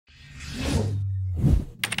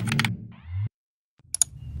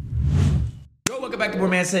Welcome back to more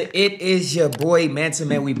Mansa. It is your boy Mansa,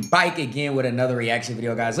 man. We bike again with another reaction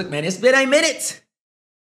video, guys. Look, man, it's been a minute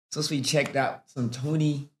since we checked out some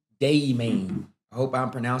Dayimane. I hope I'm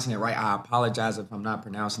pronouncing it right. I apologize if I'm not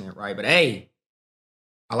pronouncing it right, but hey,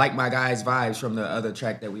 I like my guy's vibes from the other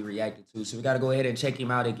track that we reacted to, so we got to go ahead and check him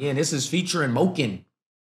out again. This is featuring Mochen.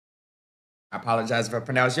 I apologize if I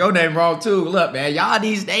pronounced your name wrong too. Look, man, y'all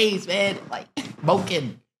these days, man, like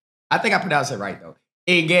Mochen. I think I pronounced it right though.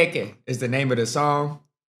 Ngeke is the name of the song,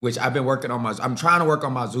 which I've been working on I'm trying to work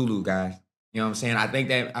on my Zulu, guys. You know what I'm saying? I think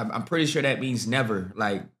that, I'm pretty sure that means never,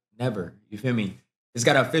 like never. You feel me? It's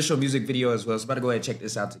got an official music video as well, so better go ahead and check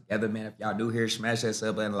this out together, man. If y'all new here, smash that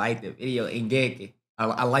sub and like the video. Ngeke.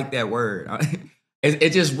 I like that word. It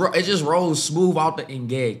just rolls smooth off the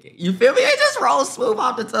Ngeke. You feel me? It just rolls smooth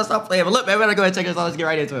off the touch. Stop playing. But look, man, better go ahead and check this out. Let's get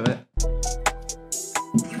right into it, man.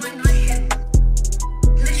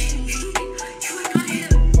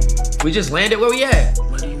 We just landed where we at.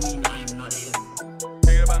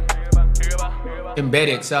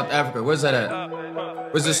 Embedded, South Africa. Where's that at?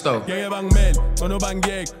 Where's this store? Oh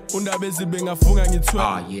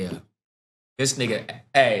yeah. This nigga,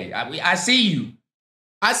 hey, I see you.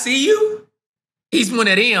 I see you. He's one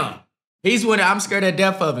of them. He's one of, I'm scared to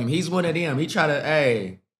death of him. He's one of them. He try to,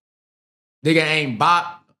 hey. Nigga ain't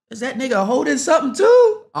bop. Is that nigga holding something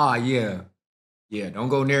too? Oh yeah. Yeah, don't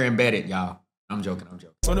go near Embedded, y'all. I'm joking, I'm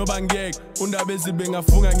joking. That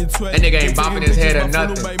nigga ain't bopping his head or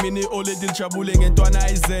nothing.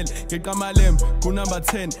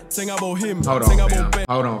 Hold on, fam.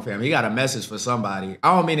 Hold on, fam. He got a message for somebody.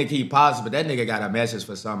 I don't mean to keep pausing, but that nigga got a message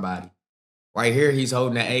for somebody. Right here, he's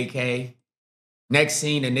holding an AK. Next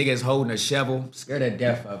scene, the nigga's holding a shovel. Scared to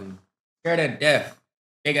death of him. Scared to death.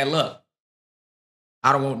 Nigga, look.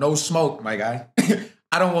 I don't want no smoke, my guy.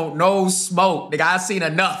 I don't want no smoke. Nigga, I seen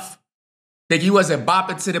enough. Nigga, you wasn't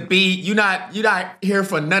bopping to the beat. You not here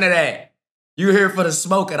for none of that. You here for the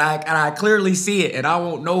smoke, and I clearly see it, and I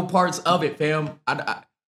want no parts of it, fam.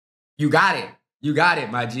 You got it. You got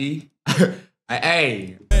it, my G.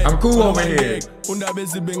 Hey, I'm cool over here.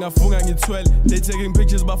 They taking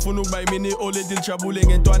pictures by mini all the traveling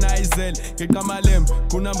and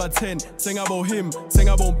number 10, sing about him, sing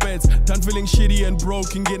about beds, done feeling shitty and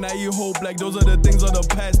broken, get now you hope like those are the things of the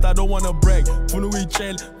past. I don't wanna brag. Funu we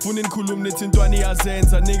chill, funin kulum nitin 20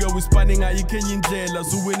 cents, a nigga we spanning I can in jail,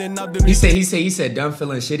 so winning out the he said done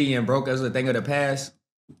feeling shitty and broke as a thing of the past.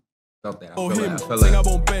 Felt that. I feel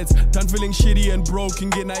about beds, done feeling shitty and broken,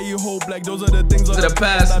 get now you hope like those are the things of the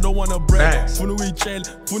past. I don't wanna brag. Funu we chill,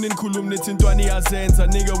 funin kulum nitin 20 cents, a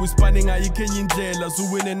nigga we spanning I can in jail,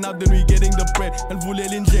 so winning out then we getting the bread and full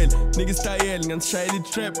in jail. Niggas style and shy the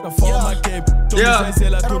trap, I fall my cape.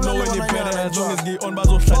 I don't know any better as long as get on by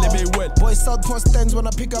those wet. Boys Southport stands when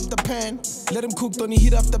I pick up the pan. Let him cook, don't he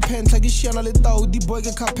heat up the pan. Like this shit on the tao, the boy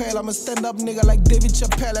get capel. I'm a stand up nigga like David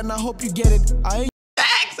Chappelle, and I hope you get it.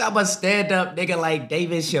 I'm a stand-up nigga like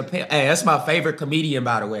David Chappelle. Hey, that's my favorite comedian,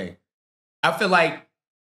 by the way. I feel like,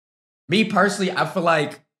 me personally, I feel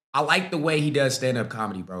like I like the way he does stand-up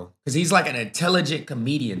comedy, bro. Because he's like an intelligent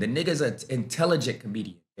comedian. The nigga's an intelligent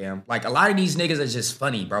comedian, fam. Like, a lot of these niggas are just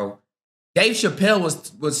funny, bro. Dave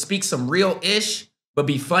Chappelle would speak some real-ish, but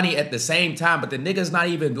be funny at the same time. But the nigga's not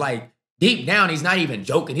even, like, deep down, he's not even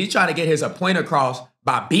joking. He's trying to get his point across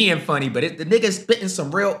by being funny, but the nigga's spitting some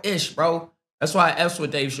real-ish, bro. That's why I F's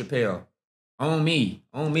with Dave Chappelle. On me,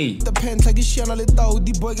 on me. The pants like this shit on the tao,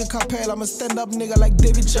 the boy get capel. I'm a stand-up nigga like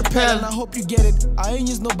David Chappelle, and I hope you get it. I ain't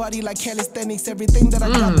use nobody like calisthenics. Everything that I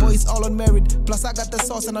got, boys, all on merit. Plus I got the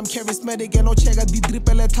sauce and I'm charismatic. And no check out the drip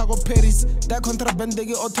ele tago Paris. That contraband they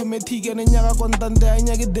get automatic and nyaga contante I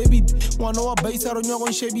nyaga debit. One hour base on your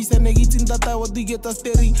own Chevy and niggas in that I would get a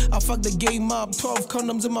steering. I fuck the game up, 12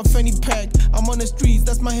 condoms in my fanny pack. I'm on the streets,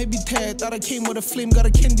 that's my habitat. That I came with a flame, got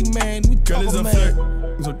a candy man. We girl is a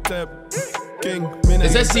flirt, so tap.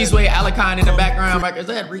 Is that C-Sway Alicon in the background? Like, is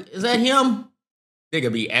that him?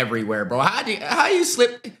 Nigga be everywhere, bro. How you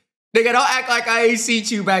slip? Nigga, don't act like I ain't seen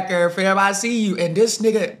you back there, fam. I see you. And this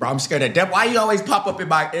nigga, bro, I'm scared to death. Why you always pop up in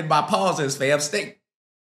my pauses, fam? Stay.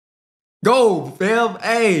 Go, fam.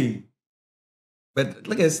 Hey. But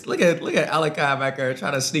look at Alicon back there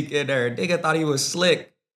trying to sneak in there. Nigga thought he was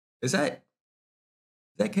slick. Is that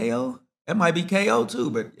KO? That might be KO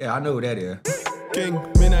too, but yeah, I know who that is. King,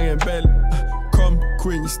 Minang and Bell, come,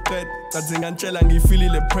 Queen, Stead, that's in Anchel and you feel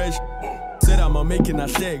the pressure. Said I'm making a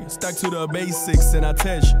shake, stuck to the basics and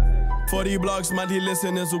attach. 40 blocks, monthly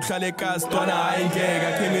listeners who call cast, I ain't gag.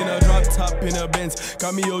 I came in a drop top in a Benz,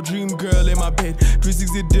 got me your dream girl in my bed.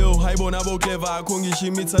 360 deal, high bonabo clever, I can't get she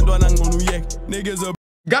meets and niggas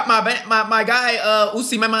Got my guy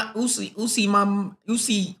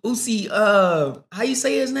how you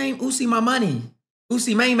say his name? Usi my money.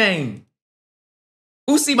 Usi Main.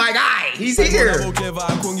 Usi my guy. He's here.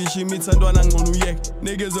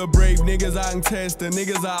 Niggas are brave, niggas are untested,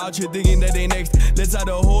 niggas are out here thinking that they next. Let's have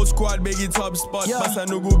the whole squad make it top spot. Pasa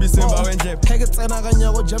no go be simba when jeb. Niggas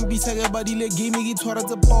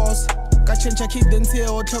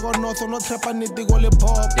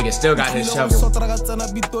still got his shovel.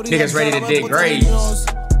 Niggas ready to dig graves.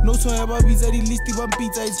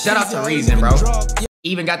 Shout out to Reason, bro.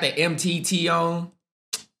 Even got the MTT on.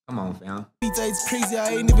 Come on, fam. Pizza is crazy, I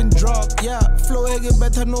ain't even drunk. Yeah, flow get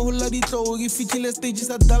better, no who let it flow. If you kill stages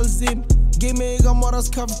at Dalzin. Game ega moras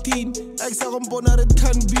kaftin. Exa compona red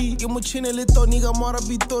can be. Mochen le toni ga mora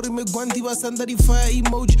bitori me guanti ba sanda di fire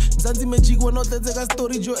emoji. Zanzi magic when not the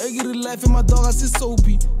story jo egi real life my dog as is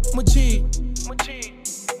soapy. Mochi.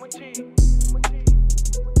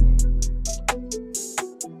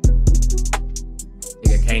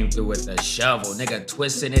 Nigga came through with the shovel. Nigga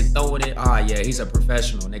twisting it, throwing it. Oh yeah, he's a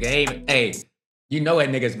professional. Nigga, hey, you know that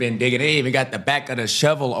nigga's been digging. They ain't even got the back of the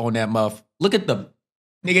shovel on that muff. Look at the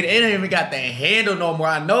nigga, they ain't even got the handle no more.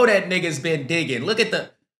 I know that nigga's been digging. Look at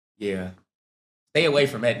the, yeah. Stay away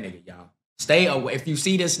from that nigga, y'all. Stay away. If you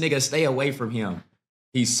see this nigga, stay away from him.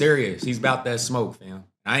 He's serious. He's about that smoke, fam.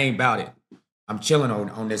 I ain't about it. I'm chilling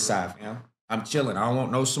on this side, fam. I'm chilling. I don't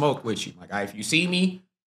want no smoke with you. Like, if you see me,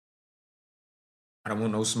 I don't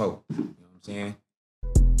want no smoke. You know what I'm saying?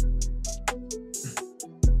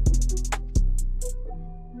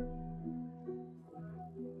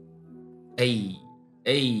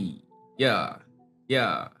 Hey, yeah.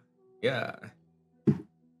 Yeah,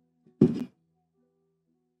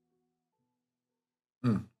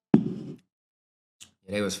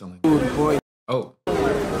 they was feeling good. Boy. Oh.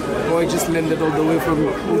 Boy just landed all the way from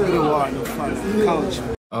the couch.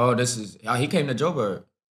 Oh, he came to Joburg.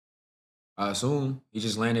 I assume he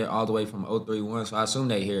just landed all the way from 031, so I assume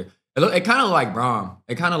they here. It kind of like Brom.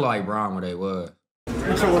 It kind of like Brom where they was.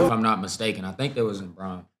 If I'm not mistaken. I think they was in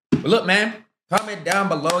Brom. But look, man, comment down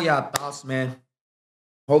below y'all thoughts, man.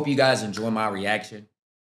 Hope you guys enjoy my reaction,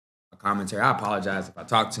 my commentary. I apologize if I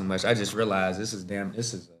talk too much. I just realized this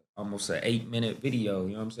is almost an 8-minute video.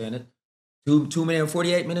 You know what I'm saying? 2 minute and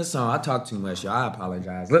 48 minute song. I talk too much, y'all. I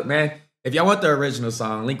apologize. Look, man, if y'all want the original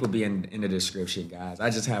song, link will be in the description, guys.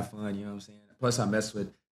 I just have fun, you know what I'm saying? Plus, I mess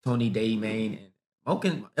with Tony Dayimane and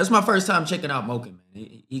Mochen. That's my first time checking out Mochen,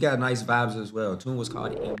 man. He got nice vibes as well. Tune was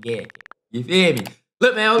called Ngeke. You feel me?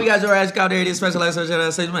 Look, man, hope you guys are out there. This special episode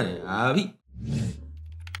of Say Money.